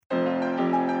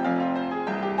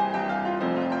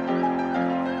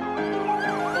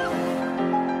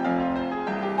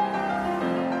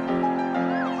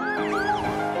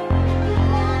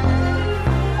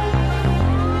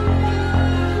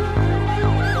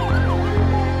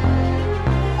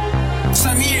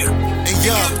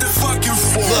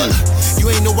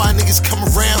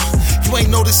around. You ain't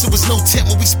noticed it was no tent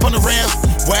when we spun around.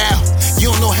 Wow,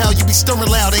 you don't know how you be stirring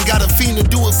loud. Ain't got a fiend to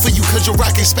do it for you cause you're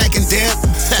rockin' smacking down.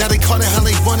 Now they call it how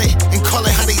they want it and call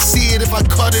it how they see it. If I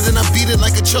caught it and I beat it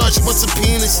like a charge, what's a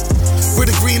penis? We're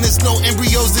the greenest, no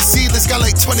embryos, the seedless. Got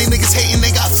like 20 niggas hating,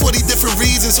 they got 40 different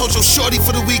reasons. Hold your shorty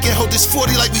for the weekend, hold this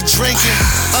 40 like we drinking.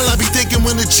 All I be thinking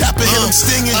when the chopper hit, I'm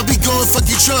stinging. I be going, fuck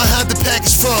you trying, hide the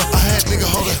package for. I had nigga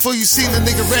hold it. Before you seen the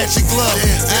nigga ratchet glove.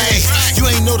 Hey, you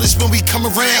ain't noticed when we come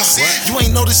around. You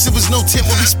ain't noticed it was no tent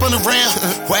when we spun around.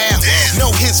 Wow, no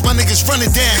hints, my niggas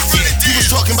running down. You was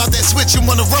talking about that switch, you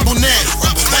wanna rumble now.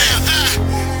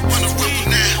 Wanna rumble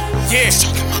now. Yeah.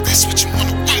 Talking about that switch, you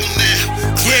wanna rumble now.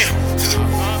 Yeah.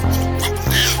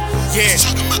 Yeah.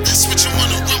 Talking about that switch, you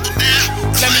wanna rumble now.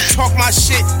 Let me talk my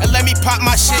shit and let me pop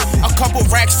my shit. A couple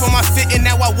racks for my fit and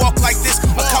now I walk like this.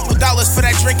 A couple dollars for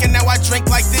that drink and now I drink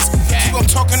like this. Keep on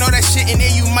talking all that shit and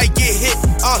then you might get hit.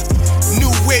 New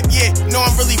whip, yeah, know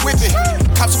I'm really whipping.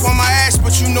 Cops up on my ass,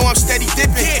 but you know I'm steady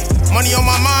dipping. Money on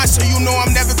my mind, so you know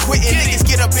I'm never quitting. Niggas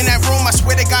get up in that room, I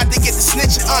swear to God they get the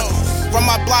snitching. Run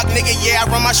my block, nigga, yeah,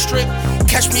 I run my strip.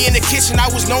 Catch me in the kitchen,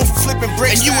 I was known for flipping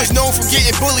bricks. And you was known for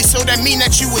getting bullied, so that mean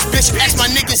that you was bitch. Ask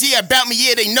my niggas here about me,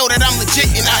 yeah, they know that I'm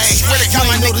legit. And I swear to God,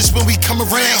 you ain't noticed when we come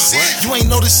around. You ain't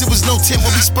noticed it was no tent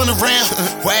when we spun around.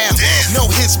 Wow,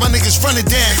 no hits, my niggas running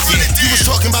down. You was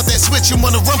talking about that switch, you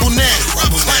wanna rumble now.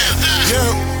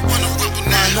 Yeah,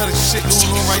 another shit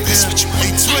going on right there.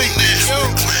 ATI Tweak.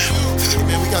 Hey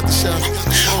man, we got the shot under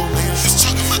control, man. You was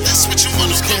talking about that switch, you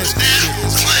wanna rumble now.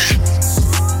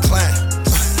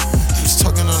 You was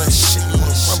talking all that shit, you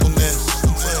wanna rumble now.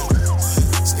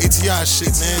 It's ATI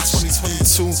shit, man.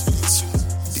 2022.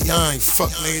 Beyond,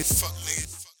 fuck nigga.